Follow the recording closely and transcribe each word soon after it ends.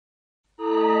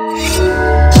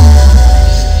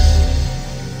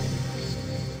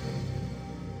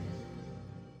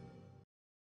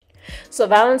So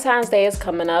Valentine's Day is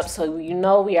coming up, so you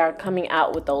know we are coming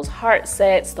out with those heart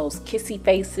sets, those kissy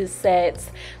faces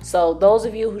sets. So those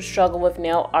of you who struggle with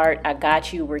nail art, I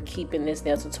got you. We're keeping this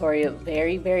nail tutorial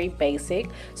very, very basic.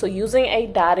 So using a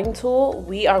dotting tool,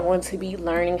 we are going to be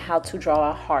learning how to draw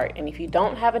a heart. And if you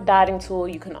don't have a dotting tool,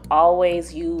 you can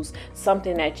always use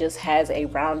something that just has a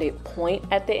rounded point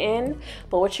at the end.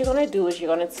 But what you're going to do is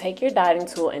you're going to take your dotting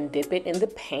tool and dip it in the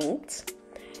paint.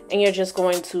 And you're just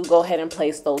going to go ahead and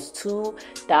place those two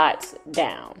dots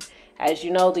down. As you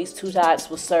know, these two dots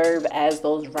will serve as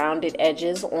those rounded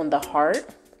edges on the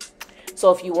heart.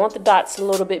 So if you want the dots a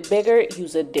little bit bigger,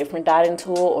 use a different dotting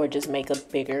tool or just make a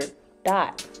bigger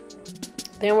dot.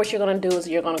 Then what you're going to do is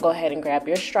you're going to go ahead and grab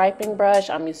your striping brush.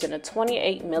 I'm using a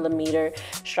 28mm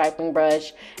striping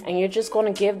brush, and you're just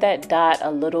going to give that dot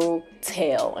a little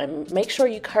tail, and make sure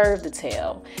you curve the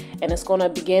tail, and it's going to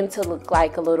begin to look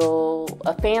like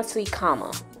a fancy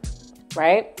comma,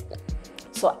 right?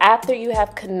 So after you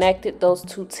have connected those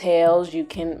two tails, you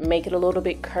can make it a little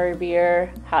bit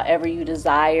curvier however you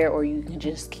desire, or you can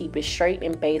just keep it straight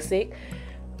and basic.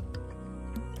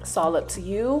 It's all up to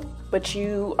you, but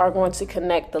you are going to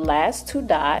connect the last two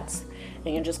dots,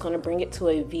 and you're just going to bring it to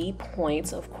a V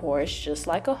point, of course, just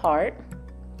like a heart.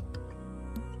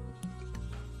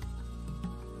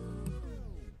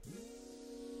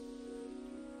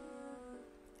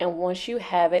 And once you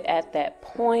have it at that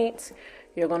point,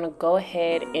 you're going to go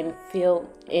ahead and fill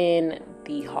in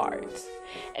the heart.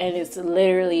 And it's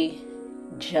literally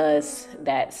just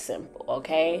that simple,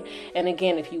 okay? And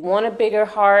again, if you want a bigger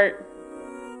heart,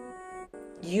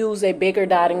 use a bigger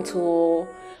dotting tool.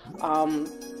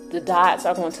 The dots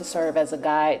are going to serve as a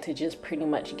guide to just pretty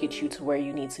much get you to where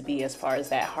you need to be as far as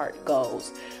that heart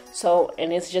goes. So,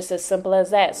 and it's just as simple as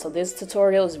that. So this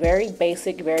tutorial is very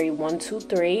basic, very 1, 2,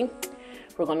 3.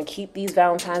 We're going to keep these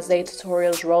Valentine's Day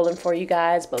tutorials rolling for you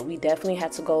guys, but we definitely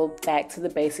had to go back to the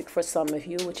basic for some of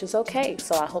you, which is okay.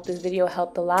 So I hope this video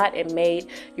helped a lot and made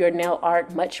your nail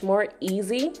art much more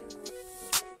easy.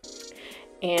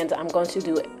 And I'm going to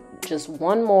do just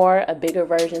one more, a bigger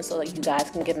version, so that you guys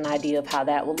can get an idea of how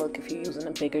that will look if you're using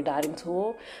a bigger dotting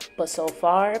tool. But so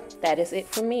far, that is it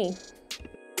for me.